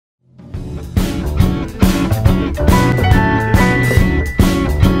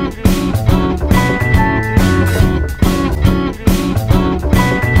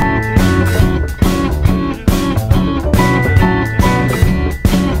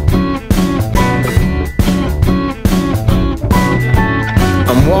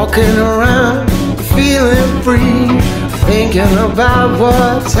walking around, feeling free, thinking about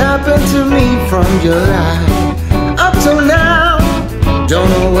what's happened to me from July up till now. Don't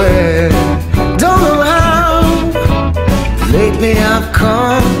know where, don't know how. Lately I've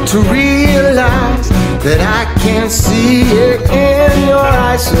come to realize that I can't see it in your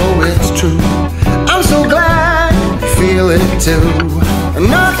eyes, so it's true. I'm so glad you feel it too.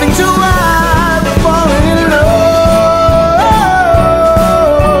 Nothing to hide, falling in love.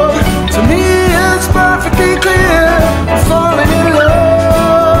 To me it's perfectly clear, falling in love.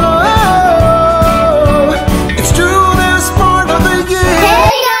 It's true, this part of the year.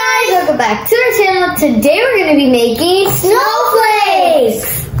 Hey guys, welcome back to our channel. Today we're going to be making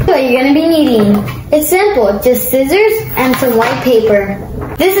snowflakes. What you're going to be needing, it's simple, just scissors and some white paper.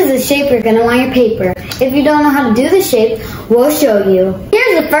 This is the shape you're going to want your paper. If you don't know how to do the shape, we'll show you.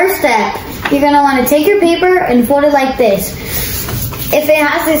 Here's the first step. You're going to want to take your paper and fold it like this. If it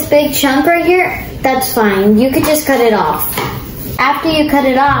has this big chunk right here, that's fine. You could just cut it off. After you cut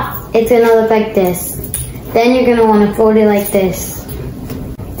it off, it's going to look like this. Then you're going to want to fold it like this.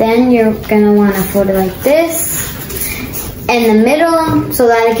 Then you're going to want to fold it like this in the middle so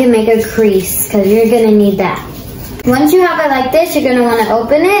that it can make a crease, because you're going to need that. Once you have it like this, you're going to want to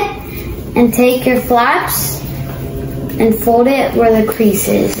open it and take your flaps and fold it where the crease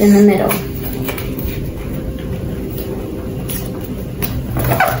is in the middle.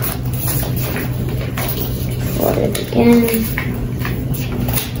 Fold it again.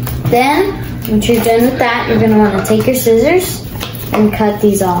 Then, once you're done with that, you're going to want to take your scissors and cut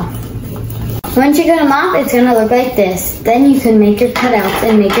these off. Once you cut them off, it's going to look like this. Then you can make your cutouts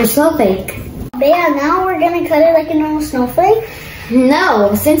and make your snowflake. But yeah, now we're going to cut it like a normal snowflake?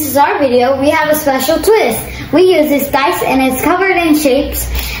 No, since it's our video, we have a special twist. We use this dice and it's covered in shapes,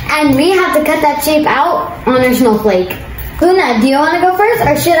 and we have to cut that shape out on our snowflake. Luna, do you want to go first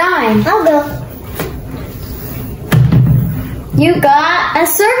or should I? I'll go. You got a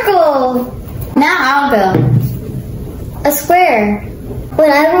circle. Now I'll go. A square. What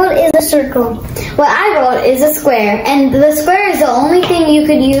I wrote is a circle. What I wrote is a square, and the square is the only thing you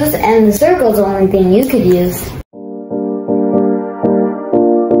could use, and the circle is the only thing you could use.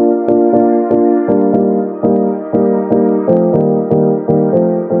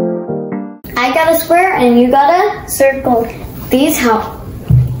 I got a square and you got a circle. These how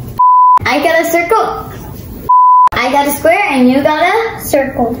I got a circle. I got a square and you got a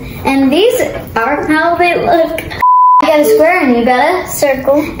circle. And these are how they look. I got a square and you got a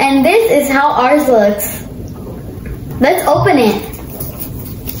circle. And this is how ours looks. Let's open it.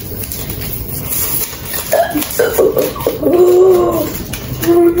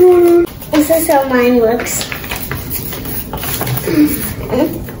 This is how mine looks.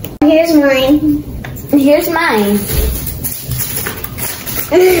 Here's mine. Here's mine.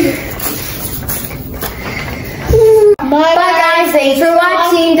 Bye guys, thanks for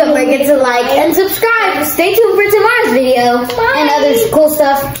watching. Don't forget to like and subscribe. Stay tuned for tomorrow's video and other cool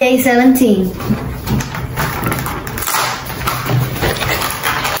stuff. Day 17.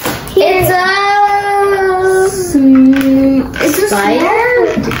 It's a spider?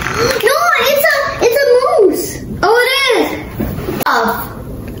 No, it's a moose. Oh, it is. Oh.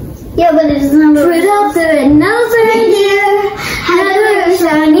 Yeah, but it doesn't have a Rudolph the red-nosed reindeer had a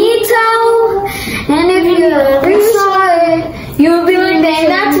shiny toe, and if you ever saw it, you would be like, dang,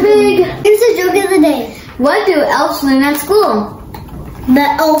 that's big. Here's the joke of the day. What do elves learn at school? The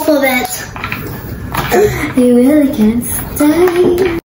alphabet. You really can't stay.